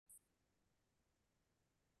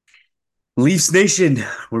Leafs Nation,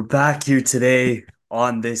 we're back here today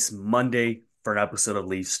on this Monday for an episode of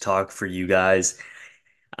Leafs Talk for you guys.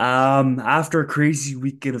 After a crazy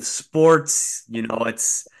weekend of sports,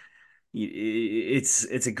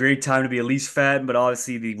 it's a great time to be a Leafs fan, but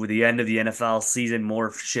obviously with the end of the NFL season,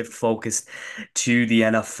 more shift focused to the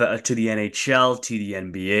NFL, to the NHL, to the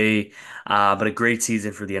NBA. But a great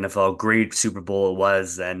season for the NFL, great Super Bowl it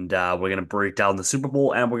was, and we're gonna break down the Super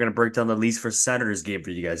Bowl and we're gonna break down the Leafs versus Senators game for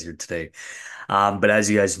you guys here today. But as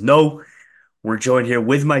you guys know, we're joined here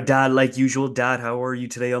with my dad, like usual. Dad, how are you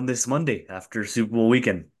today on this Monday after Super Bowl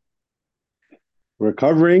weekend?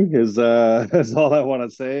 Recovering is is all I want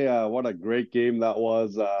to say. What a great game that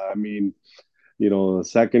was. The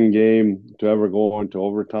second game to ever go into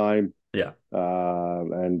overtime, Yeah.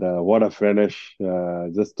 and what a finish!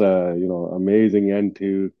 Amazing end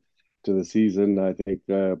to the season. I think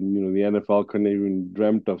the NFL couldn't even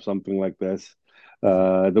dreamt of something like this.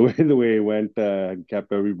 The way it went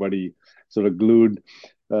kept everybody sort of glued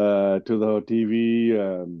to the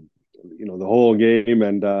TV. The whole game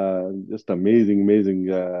and just amazing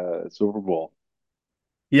Super Bowl.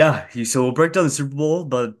 Yeah, so we'll break down the Super Bowl,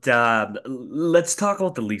 but let's talk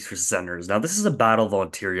about the Leafs versus Senators. Now, this is a battle of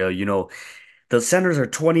Ontario. The Senators are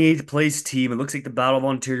 28th place team. It looks like the Battle of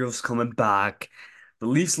Ontario is coming back. The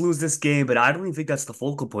Leafs lose this game, but I don't even think that's the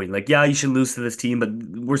focal point. Like, yeah, you should lose to this team, but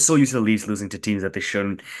we're so used to the Leafs losing to teams that they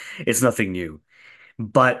shouldn't. It's nothing new.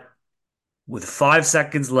 But with 5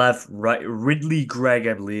 seconds left, Ridley Greig,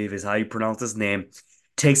 I believe is how you pronounce his name,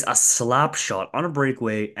 takes a slap shot on a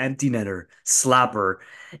breakaway, empty netter, slapper,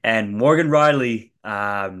 and Morgan Rielly,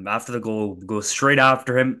 after the goal, goes straight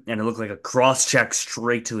after him, and it looked like a cross check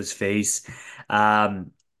straight to his face.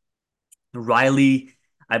 Um, Reilly,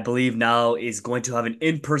 I believe now is going to have an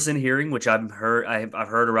in-person hearing, which I've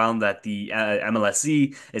heard around that the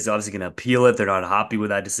MLSE is obviously going to appeal it. They're not happy with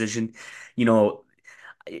that decision. You know,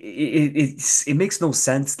 it makes no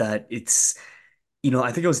sense that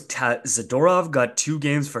I think it was Zadorov got 2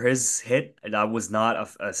 games for his hit. And that was not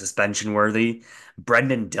a suspension worthy.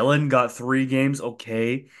 Brendan Dillon got 3 games,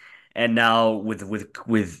 okay. And now with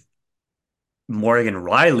Morgan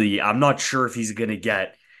Riley, I'm not sure if he's gonna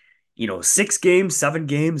get 6 games, 7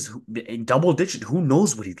 games, in double digit. Who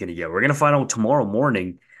knows what he's gonna get? We're gonna find out tomorrow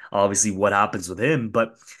morning, obviously, what happens with him.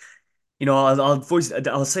 But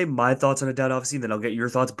I'll say my thoughts on it, Dad, obviously, and then I'll get your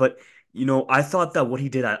thoughts. But I thought that what he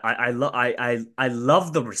did, I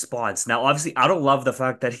love the response. Now, obviously, I don't love the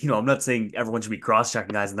fact that I'm not saying everyone should be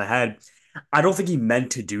cross-checking guys in the head. I don't think he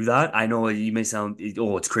meant to do that. I know you may sound,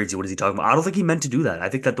 oh, it's crazy. What is he talking about? I don't think he meant to do that. I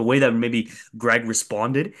think that the way that maybe Greg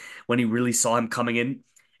responded when he really saw him coming in,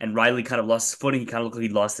 and Riley kind of lost his footing, he kind of looked like he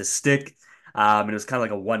lost his stick. And it was kind of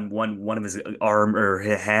like a one of his arm or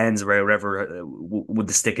his hands or whatever with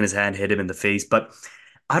the stick in his hand hit him in the face. But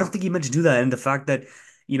I don't think he meant to do that. And the fact that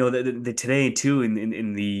the today too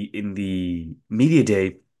in the media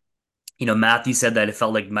day, Matthew said that it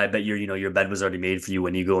felt like my bet your bed was already made for you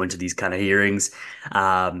when you go into these kind of hearings.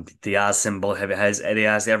 They asked him both, they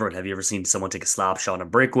asked everyone, have you ever seen someone take a slap shot on a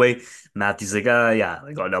breakaway? Matthew's like, yeah,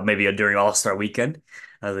 like, oh no, maybe during All-Star weekend,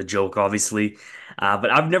 as a joke, obviously.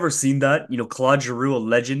 But I've never seen that. Claude Giroux, a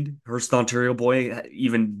legend, Hearst, Ontario boy,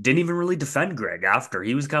 even didn't even really defend Greg after.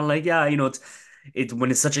 He was kind of like, yeah, it's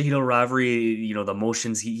when it's such a heated rivalry, the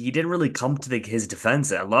emotions. He didn't really come to his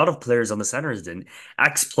defense. A lot of players on the Senators didn't.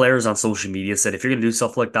 Ex-players on social media said if you're gonna do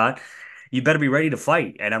stuff like that, you better be ready to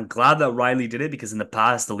fight. And I'm glad that Riley did it because in the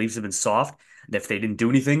past the Leafs have been soft. And if they didn't do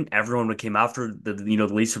anything, everyone would came after the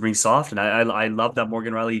Leafs for being soft. And I love that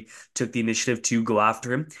Morgan Riley took the initiative to go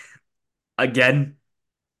after him. Again,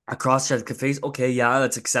 a cross-check could face, okay, yeah,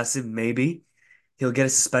 that's excessive, maybe. He'll get a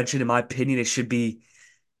suspension. In my opinion, it should be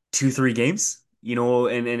 2, 3 games.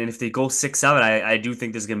 And if they go 6, 7, I do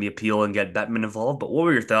think there's gonna be appeal and get Bettman involved. But what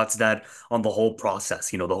were your thoughts, Dad, on the whole process?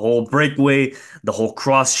 The whole breakaway, the whole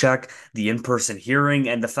cross check, the in-person hearing,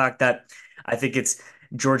 and the fact that I think it's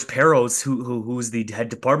George Peros, who's the head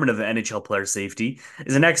department of NHL player safety,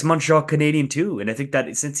 is an ex-Montreal Canadian too. And I think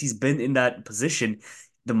that since he's been in that position,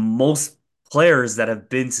 the most players that have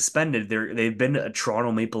been suspended, they've been a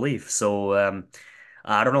Toronto Maple Leaf. So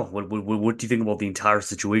I don't know. What do you think about the entire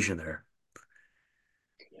situation there?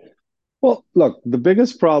 Well, look, the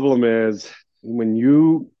biggest problem is when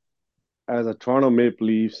you, as a Toronto Maple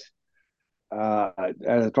Leafs, as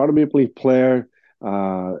a Toronto Maple Leaf player,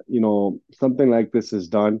 something like this is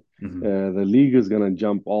done. Hmm. The league is going to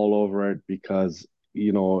jump all over it because,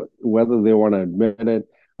 whether they want to admit it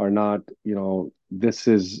or not, this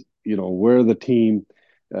is, we're the team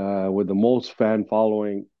with the most fan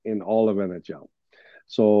following in all of NHL.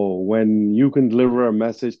 So when you can deliver a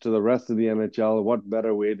message to the rest of the NHL, what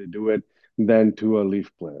better way to do it than to a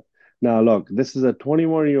Leaf player. Now, look, this is a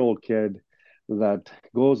 21-year-old kid that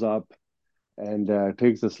goes up and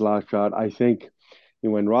takes the slot shot. I think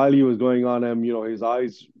when Reilly was going on him, his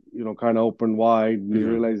eyes, kind of opened wide, and he's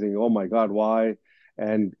Hmm. realizing, oh my God, why?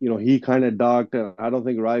 And he kind of ducked, and I don't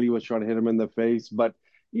think Reilly was trying to hit him in the face, but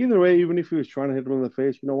either way, even if he was trying to hit him in the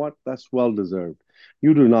face, you know what? That's well deserved.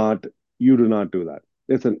 You do not, you do not do that.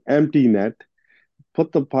 It's an empty net.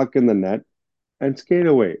 Put the puck in the net and skate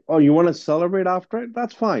away. Oh, you want to celebrate after it?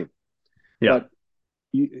 That's fine. Yeah. But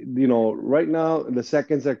right now the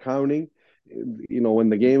seconds are counting. When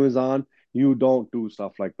the game is on, you don't do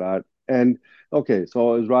stuff like that. And okay,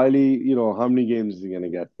 so is Reilly, how many games is he going to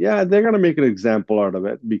get? Yeah, they're going to make an example out of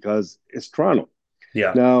it because it's Toronto.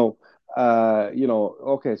 Yeah. Now,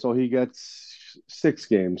 okay, so he gets 6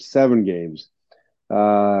 games, 7 games.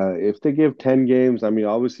 If they give 10 games, I mean,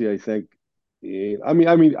 obviously, I think the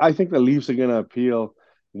Leafs are going to appeal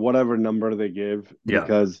whatever number they give Yeah.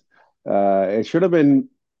 because it should have been,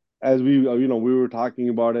 as we were talking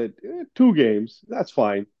about it, 2 games. That's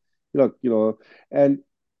fine. Look, and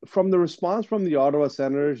from the response from the Ottawa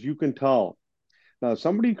Senators, you can tell now,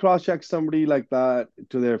 somebody cross checks somebody like that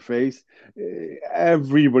to their face,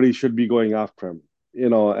 everybody should be going after him,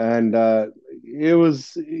 and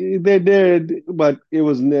they did, but it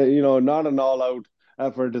was, not an all out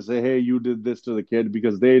effort to say, hey, you did this to the kid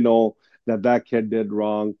because they know that that kid did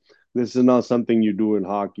wrong. This is not something you do in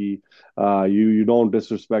hockey. You don't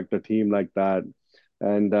disrespect a team like that.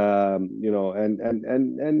 And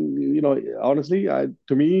honestly,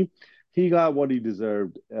 to me, he got what he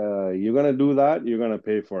deserved. You're gonna do that, you're gonna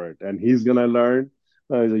pay for it, and he's gonna learn.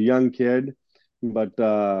 He's a young kid, but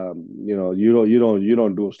you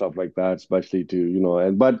don't do stuff like that, especially to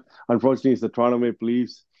And but unfortunately, it's the Toronto Maple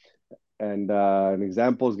Leafs, and an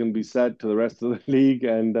example is going to be set to the rest of the league.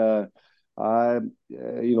 And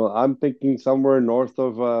I'm thinking somewhere north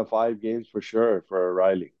of 5 games for sure for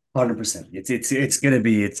Reilly. 100%. It's gonna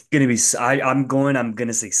be I'm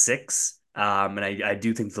gonna say six. And I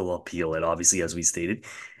do think they'll appeal it, obviously, as we stated.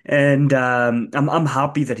 And I'm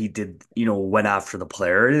happy that he did, went after the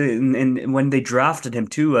player. And when they drafted him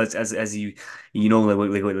too, as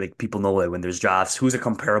like people know, like when there's drafts, who's a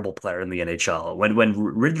comparable player in the NHL? When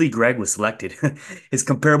Ridley Greig was selected, his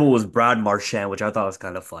comparable was Brad Marchand, which I thought was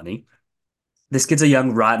kind of funny. This kid's a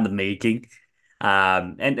young rat in the making.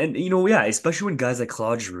 And yeah, especially when guys like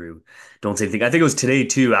Claude Giroux don't say anything. I think it was today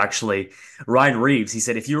too, actually. Ryan Reeves, he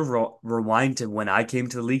said if you rewind to when I came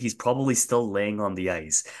to the league, he's probably still laying on the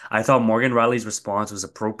ice. I thought Morgan Riley's response was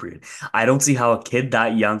appropriate. I don't see how a kid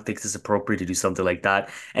that young thinks it's appropriate to do something like that.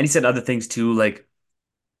 And he said other things too, like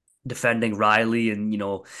defending Reilly, and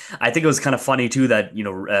I think it was kind of funny too that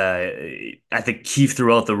I think Keith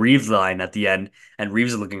threw out the Reeves line at the end, and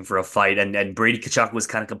Reeves was looking for a fight, and Brady Tkachuk was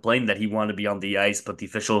kind of complaining that he wanted to be on the ice, but the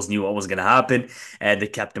officials knew what was going to happen, and they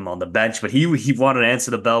kept him on the bench, but he wanted to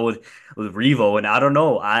answer the bell with Revo, and I don't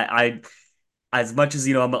know, I as much as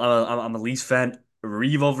I'm a Leafs fan.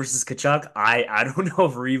 Revo versus Kachuk, I don't know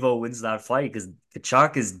if Revo wins that fight because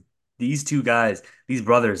Kachuk is these two guys, these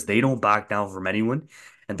brothers, they don't back down from anyone,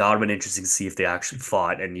 and that would have been interesting to see if they actually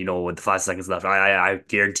fought. And with the 5 seconds left, I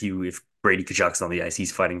guarantee you, if Brady Kachuk's on the ice,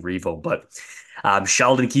 he's fighting Revo. But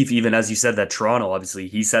Sheldon Keefe, even as you said, that Toronto, obviously,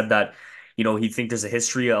 he said that. He think there's a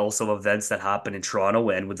history also of events that happen in Toronto,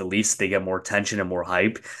 and with the Leafs, they get more attention and more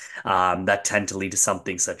hype that tend to lead to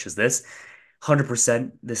something such as this.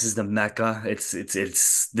 100%. This is the Mecca. This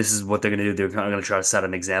is what they're gonna do. They're gonna try to set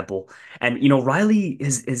an example. And Riley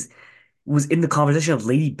is was in the conversation of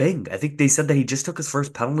Lady Bing. I think they said that he just took his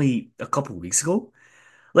first penalty a couple weeks ago.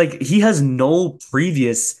 Like he has no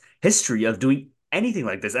previous history of doing anything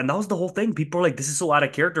like this. And that was the whole thing. People are like, this is so out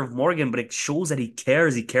of character of Morgan, but it shows that he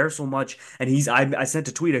cares. He cares so much. And I sent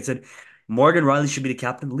a tweet. I said, Morgan Riley should be the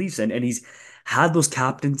captain of the Leafs. And he's had those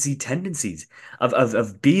captaincy tendencies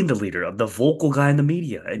of being the leader, of the vocal guy in the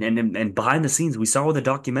media. And behind the scenes, we saw with the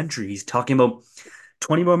documentary, he's talking about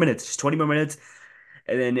 20 more minutes, just 20 more minutes.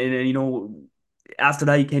 And then after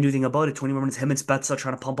that, you can't do anything about it. 20 more minutes, him and Spezza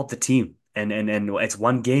trying to pump up the team. And it's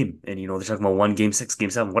one game. And they're talking about one game, 6, game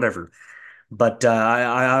 7, whatever. But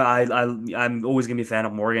I'm always gonna be a fan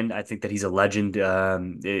of Morgan. I think that he's a legend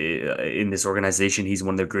in this organization. He's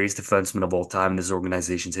one of the greatest defensemen of all time in this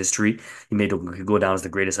organization's history. He made it go down as the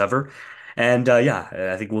greatest ever. And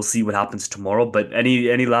yeah, I think we'll see what happens tomorrow. But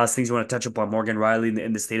any last things you want to touch upon Morgan Riley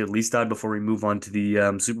in the state of Leastad before we move on to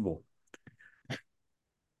the Super Bowl?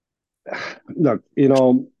 Look,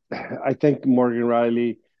 I think Morgan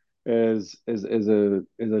Riley is a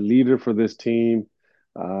leader for this team.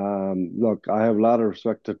 Look, I have a lot of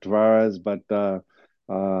respect to Tavares, but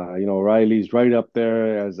Reilly's right up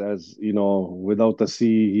there as without the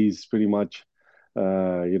C, he's pretty much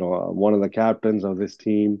one of the captains of this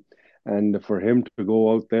team. And for him to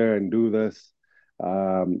go out there and do this,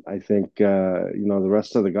 I think the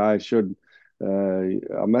rest of the guys should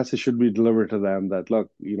a message should be delivered to them that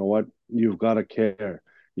look, you know what, you've got to care.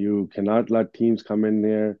 You cannot let teams come in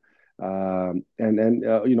there and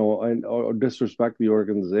or disrespect the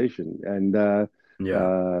organization. And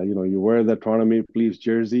Yeah. you wear the Toronto Maple Leafs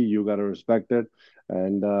jersey, you got to respect it.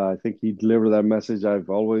 And I think he delivered that message. I've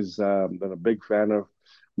always been a big fan of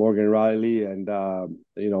Morgan Rielly, and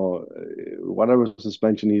whatever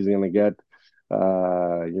suspension he's going to get,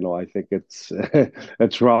 I think it's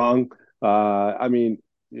it's wrong. I mean,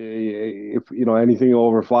 if anything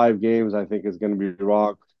over 5 games, I think is going to be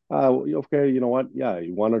wrong. Okay, you know what? Yeah,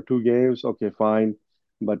 1 or 2 games, okay, fine.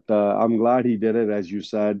 But I'm glad he did it, as you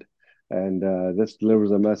said, and this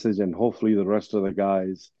delivers a message, and hopefully the rest of the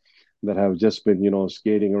guys that have just been,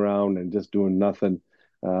 skating around and just doing nothing,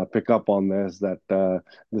 pick up on this. That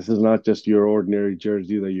this is not just your ordinary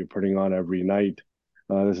jersey that you're putting on every night.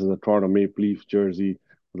 This is a Toronto Maple Leaf jersey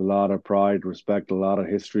with a lot of pride, respect, a lot of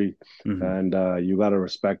history, Mhm. and you got to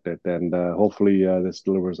respect it. And hopefully, this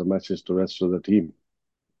delivers a message to the rest of the team.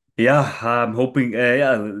 Yeah, I'm hoping.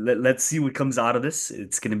 Yeah, let's see what comes out of this.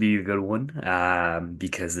 It's gonna be a good one,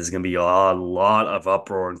 because there's gonna be a lot of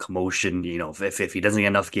uproar and commotion. If he doesn't get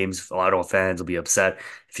enough games, a lot of fans will be upset.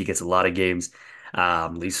 If he gets a lot of games,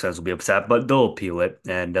 Leafs fans will be upset, but they'll appeal it,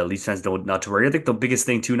 and Leafs fans don't not to worry. I think the biggest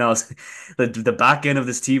thing too now is the back end of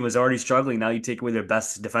this team was already struggling. Now you take away their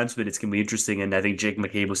best defenseman, it's gonna be interesting. And I think Jake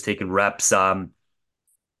McCabe was taking reps on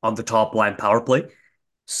the top line power play.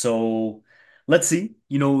 So let's see.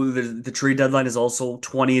 The trade deadline is also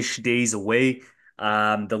 20-ish days away.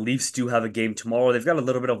 The Leafs do have a game tomorrow. They've got a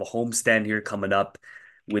little bit of a homestand here coming up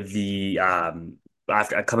with the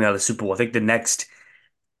after coming out of the Super Bowl. I think the next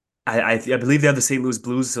I believe they have the St. Louis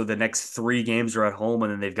Blues, so the next 3 games are at home,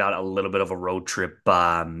 and then they've got a little bit of a road trip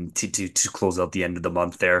to close out the end of the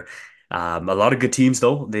month there. A lot of good teams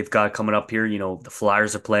though they've got coming up here. The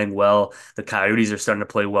Flyers are playing well, the Coyotes are starting to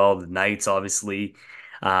play well, the Knights obviously,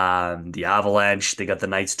 the Avalanche. They got the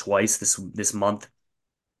Knights twice this month.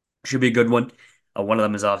 Should be a good one. One of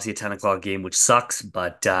them is obviously a 10 o'clock game, which sucks,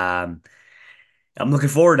 but I'm looking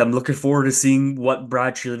forward. I'm looking forward to seeing what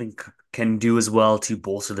Brad Treliving can do as well to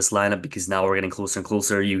bolster this lineup, because now we're getting closer and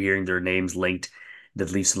closer. You hearing their names linked, the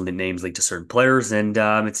Leafs names linked to certain players, and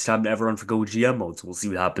it's time to everyone for go GM mode. So we'll see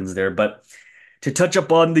what happens there. But to touch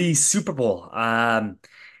up on the Super Bowl, I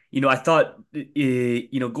thought,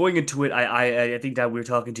 going into it, I think that we were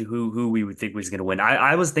talking to who we would think was going to win.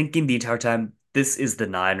 I was thinking the entire time this is the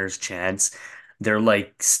Niners' chance. They're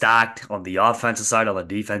like stacked on the offensive side, on the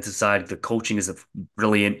defensive side. The coaching is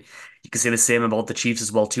brilliant. You can say the same about the Chiefs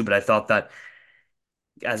as well too. But I thought that,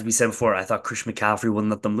 as we said before, I thought Chris McCaffrey wouldn't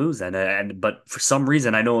let them lose, and but for some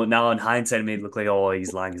reason, I know now in hindsight, it made it look like, oh,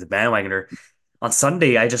 he's lying, he's a bandwagoner. On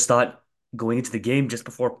Sunday, I just thought, going into the game just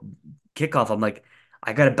before kickoff, I'm like,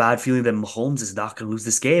 I got a bad feeling that Mahomes is not going to lose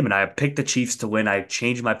this game, and I picked the Chiefs to win. I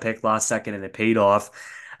changed my pick last second, and it paid off.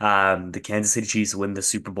 The Kansas City Chiefs win the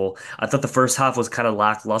Super Bowl. I thought the first half was kind of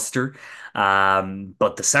lackluster,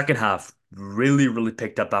 but the second half really, really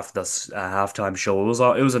picked up after the halftime show.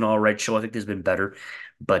 It was an all right show. I think there's been better,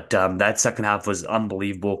 but that second half was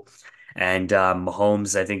unbelievable. And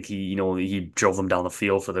Mahomes, I think he drove them down the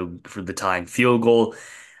field for the tying field goal.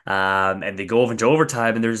 And they go over into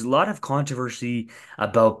overtime, and there's a lot of controversy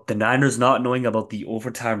about the Niners not knowing about the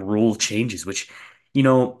overtime rule changes, which, you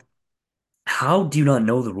know, how do you not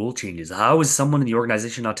know the rule changes? How is someone in the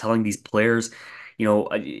organization not telling these players,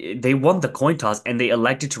 they won the coin toss and they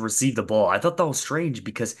elected to receive the ball? I thought that was strange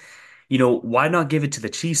because, why not give it to the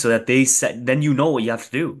Chiefs so that they set, then you know what you have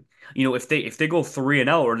to do. If they go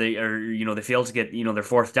 3-0, or they fail to get, their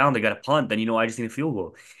fourth down, they got a punt, then I just need a field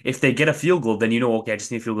goal. If they get a field goal, then okay, I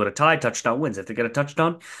just need a field goal to tie, touchdown wins. If they get a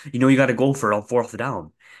touchdown, you got to go for it on fourth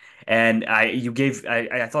down. And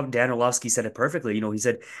I thought Dan Orlovsky said it perfectly. He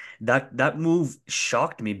said that move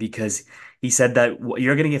shocked me because he said that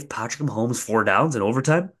you're going to give Patrick Mahomes 4 downs in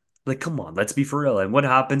overtime. Like, come on, let's be for real. And what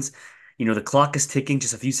happens? The clock is ticking,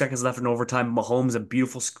 just a few seconds left in overtime. Mahomes, a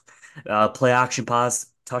beautiful play action pass,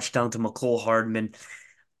 touchdown to McCole Hardman.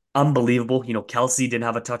 Unbelievable. Kelsey didn't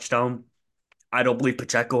have a touchdown. I don't believe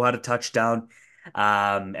Pacheco had a touchdown.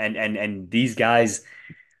 And these guys,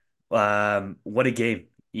 what a game.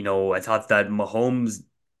 I thought that Mahomes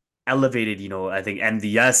elevated, I think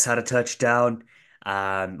MVS had a touchdown.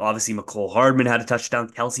 Obviously McCole Hardman had a touchdown.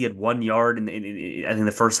 Kelsey had 1 yard I think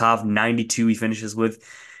the first half, 92 he finishes with.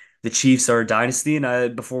 the Chiefs are a dynasty.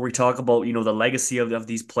 And before we talk about, the legacy of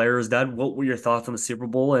these players, Dad, what were your thoughts on the Super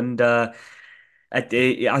Bowl? And I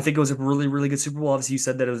think it was a really, really good Super Bowl. Obviously, you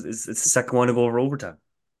said that it's the second one to go over overtime.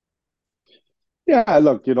 Yeah,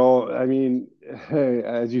 look, I mean,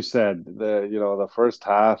 as you said, the first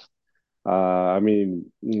half. I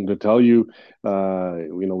mean, to tell you,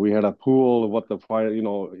 we had a pool of what the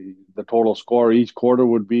final, the total score each quarter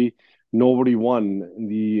would be. Nobody won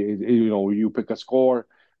you pick a score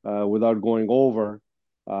without going over.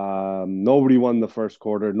 Nobody won the first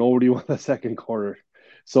quarter. Nobody won the second quarter.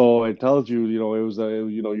 So it tells you, it was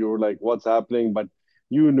you were like, what's happening? But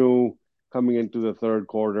you knew coming into the third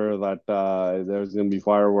quarter that there's going to be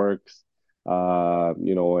fireworks. What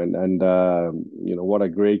a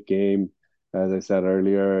great game. As I said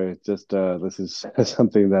earlier, it's just this is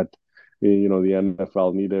something that the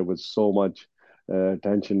NFL needed with so much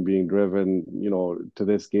attention being driven, to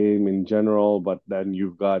this game in general. But then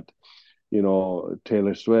you've got,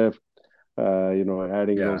 Taylor Swift,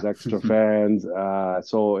 adding those Yeah. extra fans.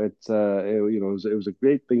 So it was a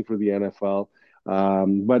great thing for the NFL.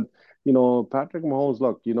 But Patrick Mahomes,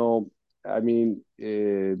 look, I mean,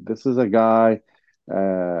 this is a guy.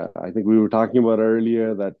 I think we were talking about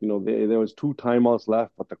earlier that there was two timeouts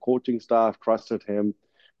left, but the coaching staff trusted him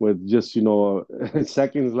with just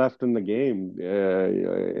seconds left in the game,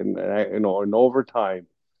 in overtime,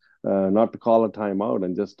 not to call a timeout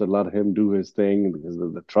and just to let him do his thing because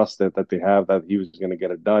of the trust that they have that he was going to get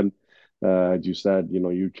it done. As you said,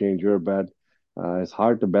 you change your bet. It's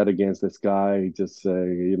hard to bet against this guy. He just,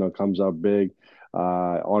 comes up big.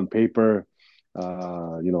 On paper,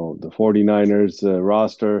 the 49ers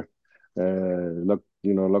roster look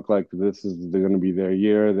like this is they're going to be their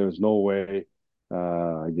year. There's no way,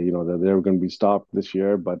 that they're going to be stopped this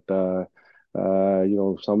year. But some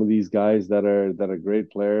of these guys that are great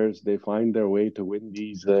players, they find their way to win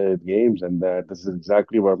these games, and this is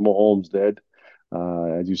exactly what Mahomes did.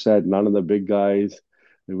 As you said, none of the big guys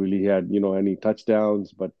really had any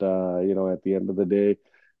touchdowns, but at the end of the day,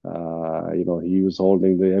 he was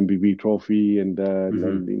holding the MVP trophy, and then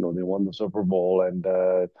hmm they won the Super Bowl, and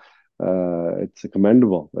it's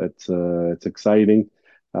commendable. It's exciting.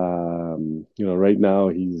 Right now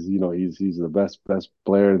he's the best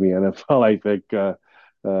player in the NFL. I think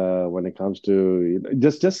when it comes to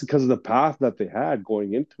just because of the path that they had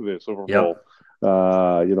going into the Super Yep. Bowl,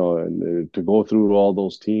 and to go through all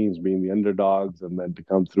those teams being the underdogs and then to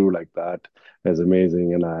come through like that is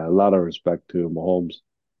amazing, and a lot of respect to Mahomes.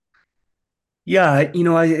 Yeah,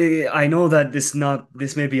 I know that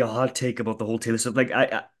this may be a hot take about the whole Taylor Swift. Like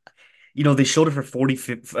they showed it for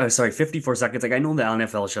 54 seconds. Like I know the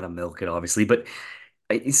NFL should have milked it, obviously, but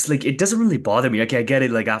it's like it doesn't really bother me. Like I get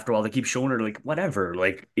it. Like after a while, they keep showing her. Like whatever.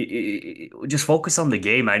 Like just focus on the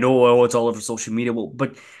game. I know it's all over social media, well,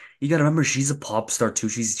 but you gotta remember she's a pop star too.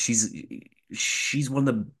 She's one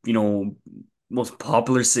of the most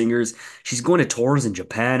popular singers. She's going to tours in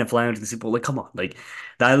Japan and flying to the Super Bowl. Like come on, like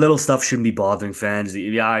that little stuff shouldn't be bothering fans.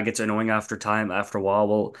 Yeah, it gets annoying after a while.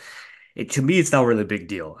 Well. To me, it's not really a big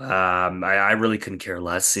deal. I really couldn't care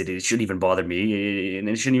less. It shouldn't even bother me, and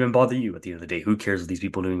it shouldn't even bother you at the end of the day. Who cares what these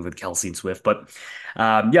people are doing with Kelsey and Swift? But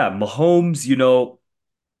yeah, Mahomes,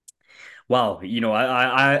 wow, as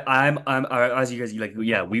you guys like,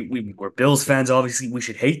 yeah, we're Bills fans. Obviously, we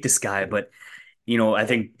should hate this guy, but I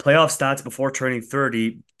think playoff stats before turning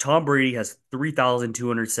 30, Tom Brady has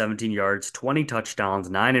 3,217 yards, 20 touchdowns,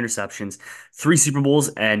 9 interceptions, 3 Super Bowls,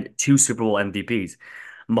 and 2 Super Bowl MVPs.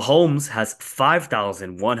 Mahomes has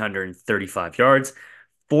 5,135 yards,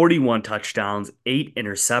 41 touchdowns, 8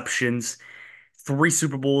 interceptions, 3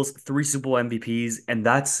 Super Bowls, 3 Super Bowl MVPs, and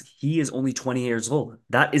he is only 20 years old.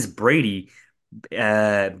 That is Brady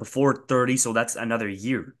before 30, so that's another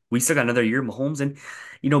year. We still got another year, Mahomes, and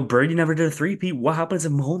Brady never did a three-peat. What happens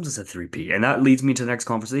if Mahomes is a three-peat? And that leads me to the next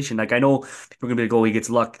conversation. Like I know people are gonna be like, oh, he gets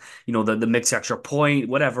luck, the mixed extra point,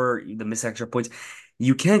 whatever, the missed extra points.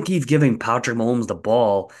 You can't keep giving Patrick Mahomes the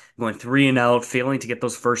ball, going three and out, failing to get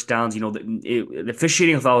those first downs. The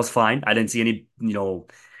officiating I thought was fine. I didn't see any,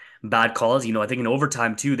 bad calls. I think in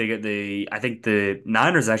overtime too, I think the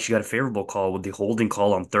Niners actually got a favorable call with the holding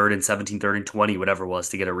call on 3rd and 17, 3rd and 20, whatever it was,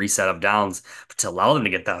 to get a reset of downs to allow them to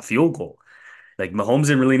get that field goal. Like Mahomes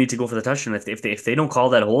didn't really need to go for the touchdown. If they don't call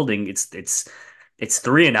that holding, it's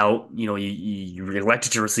three and out. You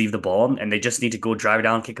elected to receive the ball, and they just need to go drive it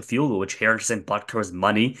down, kick a field goal, which Harrison Butker's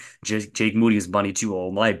money, Jake Moody's money too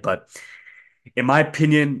all night. But in my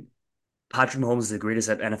opinion, Patrick Mahomes is the greatest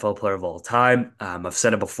NFL player of all time. I've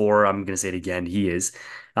said it before. I'm going to say it again. He is.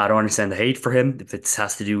 I don't understand the hate for him. If it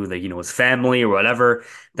has to do with his family or whatever,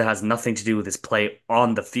 that has nothing to do with his play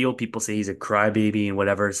on the field. People say he's a crybaby and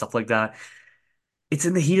whatever stuff like that. It's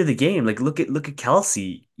in the heat of the game. Like look at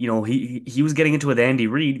Kelsey. He was getting into it with Andy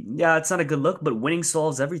Reid. Yeah, it's not a good look, but winning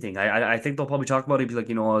solves everything. I think they'll probably talk about it. Be like,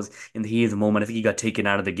 I was in the heat of the moment. I think he got taken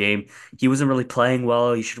out of the game. He wasn't really playing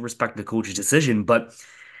well. He should respect the coach's decision, but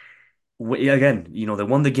again, they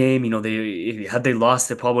won the game. They lost,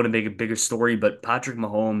 they probably would have made a bigger story. But Patrick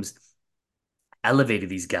Mahomes elevated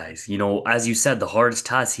these guys. As you said, the hardest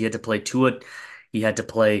task he had to play Tua, he had to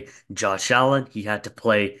play Josh Allen, he had to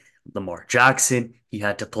play Lamar Jackson, he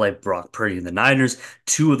had to play Brock Purdy in the Niners.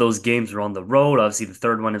 Two of those games were on the road. Obviously, the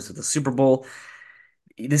third one is with the Super Bowl.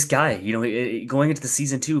 This guy, going into the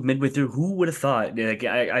season two, midway through, who would have thought? Like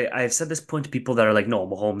I've said this point to people that are like, no,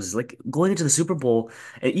 Mahomes is like going into the Super Bowl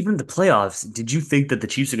and even the playoffs. Did you think that the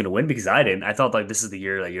Chiefs are going to win? Because I didn't. I thought like this is the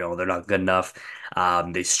year, like they're not good enough.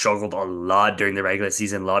 They struggled a lot during the regular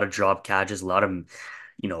season, a lot of drop catches, a lot of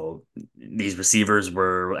you know, these receivers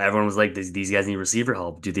were everyone was like, these guys need receiver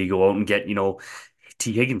help. Do they go out and get,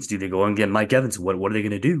 T. Higgins? Do they go out and get Mike Evans? What are they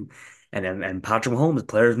gonna do? And Patrick Mahomes,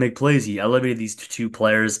 players make plays. He elevated these two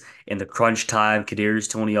players in the crunch time. Kadarius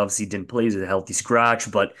Toney obviously didn't play; he's a healthy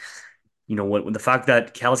scratch. But when the fact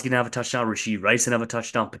that Kelsey didn't have a touchdown, Rashid Rice didn't have a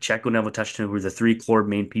touchdown, Pacheco didn't have a touchdown, who were the three core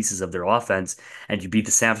main pieces of their offense, and you beat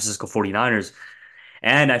the San Francisco 49ers.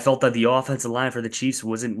 And I felt that the offensive line for the Chiefs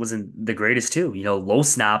wasn't the greatest too. Low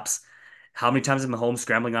snaps. How many times is Mahomes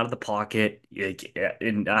scrambling out of the pocket? Like,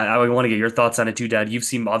 and I want to get your thoughts on it too, Dad. You've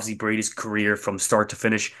seen obviously Brady's career from start to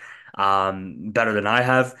finish, better than I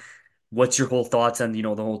have. What's your whole thoughts on the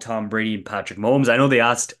whole Tom Brady and Patrick Mahomes? I know they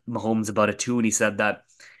asked Mahomes about it too, and he said that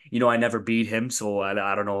I never beat him, so I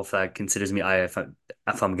don't know if that considers me if I'm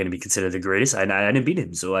going to be considered the greatest. I didn't beat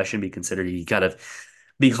him, so I shouldn't be considered. He kind of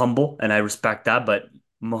be humble, and I respect that. But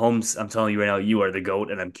Mahomes, I'm telling you right now, you are the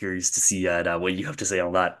GOAT, and I'm curious to see what you have to say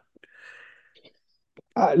on that.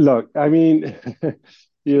 Look, I mean,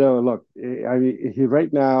 look, I mean, he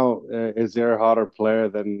right now is there a hotter player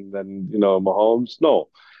than Mahomes? No.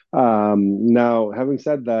 Now, having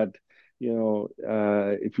said that,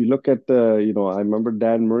 if you look at I remember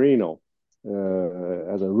Dan Marino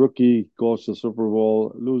as a rookie goes to Super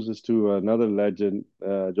Bowl, loses to another legend,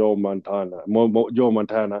 Joe Montana,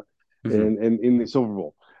 Hmm. in the Super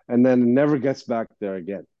Bowl, and then never gets back there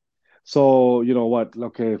again. So, you know what?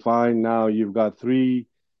 Okay, fine. Now you've got three,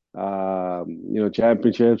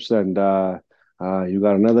 championships, and you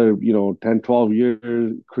got another, 10, 12 year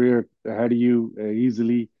career ahead of you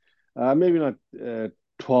easily. Maybe not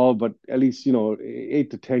 12, but at least, 8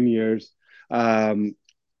 to 10 years. Um,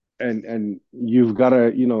 and you've got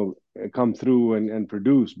to come through and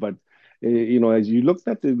produce. But as you looked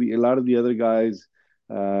at a lot of the other guys,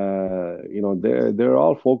 they're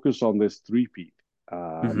all focused on this three-peat.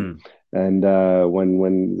 um, Hmm. and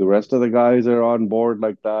when the rest of the guys are on board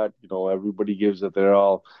like that, everybody gives it their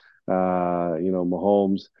all.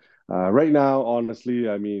 Mahomes, right now, honestly,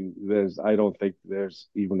 I mean, I don't think there's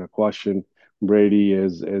even a question. Brady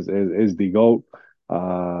is the GOAT.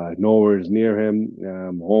 Nowhere is near him.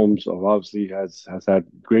 Holmes obviously has had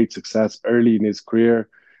great success early in his career,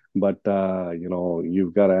 but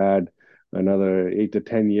you've got to add another 8 to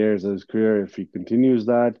 10 years of his career if he continues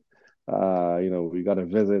that. We got to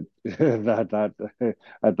visit that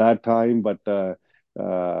at that time, but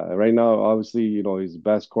right now, obviously, he's the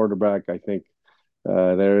best quarterback I think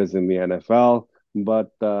there is in the NFL.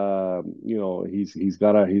 But he's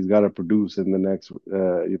gotta produce in the next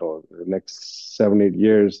the next 7 8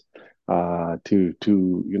 years to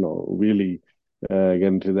really get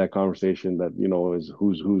into that conversation that is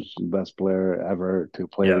who's the best player ever to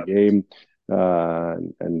play the Yeah. game.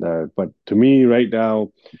 And But to me right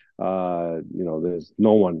now, there's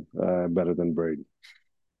no one better than Brady.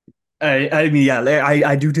 I mean, yeah, like,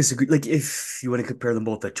 I do disagree. Like, if you want to compare them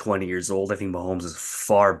both at 20 years old, I think Mahomes is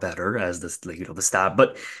far better as this, like, the stat.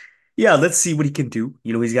 But yeah, let's see what he can do.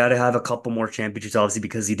 He's got to have a couple more championships, obviously,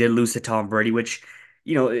 because he did lose to Tom Brady, which,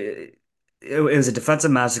 it was a defensive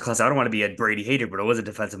masterclass. I don't want to be a Brady hater, but it was a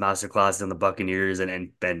defensive masterclass in the Buccaneers, and I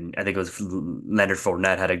think it was Leonard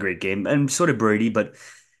Fournette had a great game, and so did Brady, but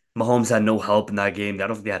Mahomes had no help in that game. I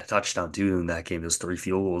don't think they had a touchdown too in that game. It was three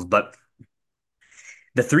field goals, but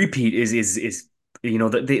the three-peat is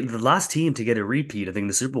the last team to get a repeat, I think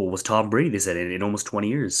the Super Bowl was Tom Brady, they said in almost 20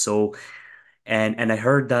 years. So and I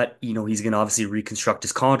heard that he's gonna obviously reconstruct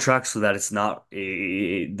his contract so that it's not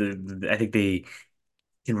I think they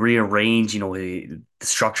can rearrange, the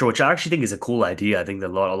structure, which I actually think is a cool idea. I think that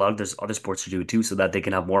a lot of those other sports are doing too, so that they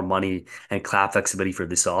can have more money and cap flexibility for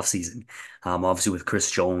this offseason. Obviously with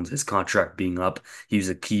Chris Jones, his contract being up, he was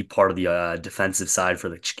a key part of the defensive side for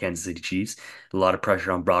the Kansas City Chiefs. A lot of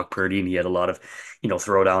pressure on Brock Purdy, and he had a lot of,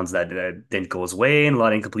 throwdowns that didn't go his way and a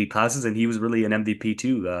lot of incomplete passes, and he was really an MVP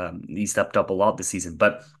too. He stepped up a lot this season,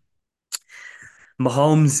 but.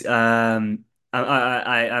 Mahomes,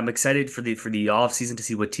 I'm excited for the off season to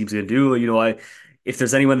see what teams are gonna do. If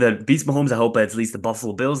there's anyone that beats Mahomes, I hope at least the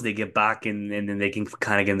Buffalo Bills they get back and then they can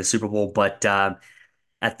kind of get in the Super Bowl. But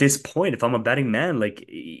at this point, if I'm a betting man, like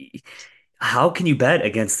how can you bet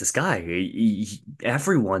against this guy?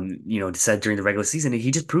 Everyone, said during the regular season,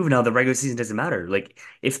 he just proven now the regular season doesn't matter. Like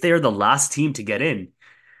if they're the last team to get in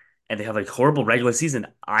and they have a horrible regular season,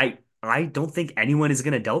 I don't think anyone is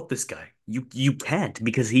gonna doubt this guy. You can't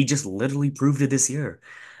because he just literally proved it this year.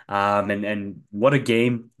 And what a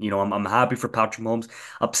game. I'm happy for Patrick Mahomes.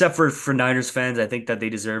 Upset for Niners fans. I think that they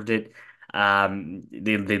deserved it.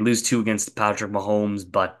 They lose two against Patrick Mahomes,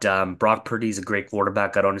 but Brock Purdy is a great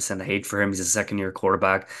quarterback. I don't understand the hate for him. He's a second year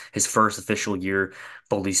quarterback, his first official year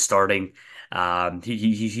fully starting.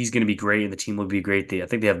 He's going to be great, and the team will be great. I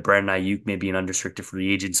think they have Brandon Ayuk, maybe an unrestricted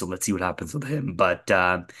free agent, so let's see what happens with him. But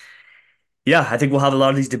yeah, I think we'll have a lot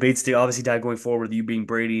of these debates to obviously die going forward. You being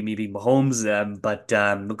Brady, me being Mahomes, but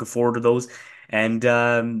looking forward to those. And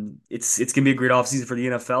it's gonna be a great offseason for the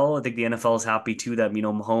NFL. I think the NFL is happy too that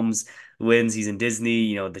Mahomes wins. He's in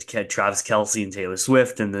Disney. The kid Travis Kelce and Taylor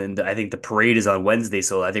Swift, and then I think the parade is on Wednesday.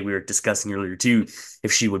 So I think we were discussing earlier too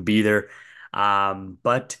if she would be there.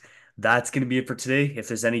 But that's gonna be it for today. If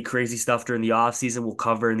there's any crazy stuff during the offseason, we'll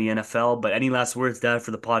cover in the NFL. But any last words, Dad, for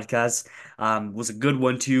the podcast? Was a good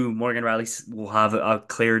one too. Morgan Riley will have a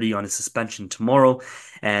clarity on his suspension tomorrow,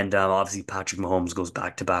 and obviously Patrick Mahomes goes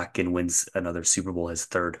back to back and wins another Super Bowl, his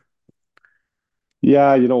third.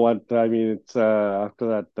 Yeah, you know what? I mean, it's after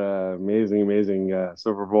that amazing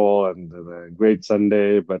Super Bowl and the great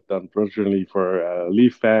Sunday, but unfortunately for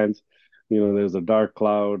Leaf fans, there's a dark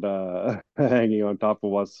cloud hanging on top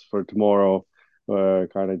of us for tomorrow. We're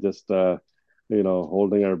kind of just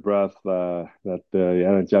holding our breath that the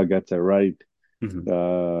NHL gets it right. Mhm.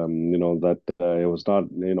 That it was not,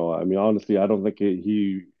 I mean, honestly, I don't think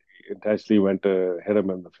he intentionally went to hit him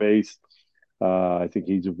in the face. I think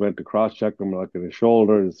he just went to cross check him like in his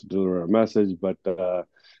shoulder to deliver a message, but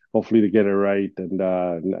hopefully to get it right and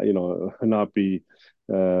not be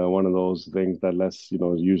one of those things that let's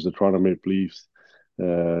use the Toronto Maple Leafs,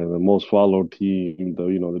 the most followed team,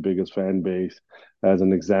 the biggest fan base, as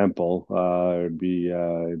an example. It'd be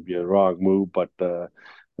a wrong move, but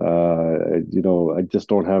I just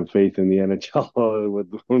don't have faith in the NHL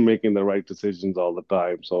with making the right decisions all the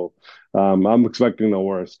time. So I'm expecting the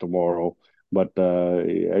worst tomorrow. But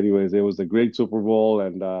anyways, it was a great Super Bowl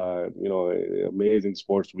and amazing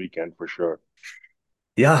sports weekend for sure.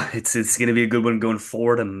 Yeah, it's gonna be a good one going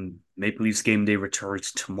forward. And Maple Leafs game day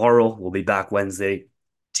returns tomorrow. We'll be back Wednesday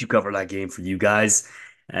to cover that game for you guys.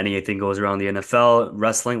 Anything goes around the NFL,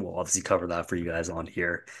 wrestling, we'll obviously cover that for you guys on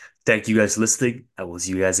here. Thank you guys for listening. I will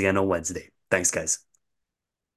see you guys again on Wednesday. Thanks, guys.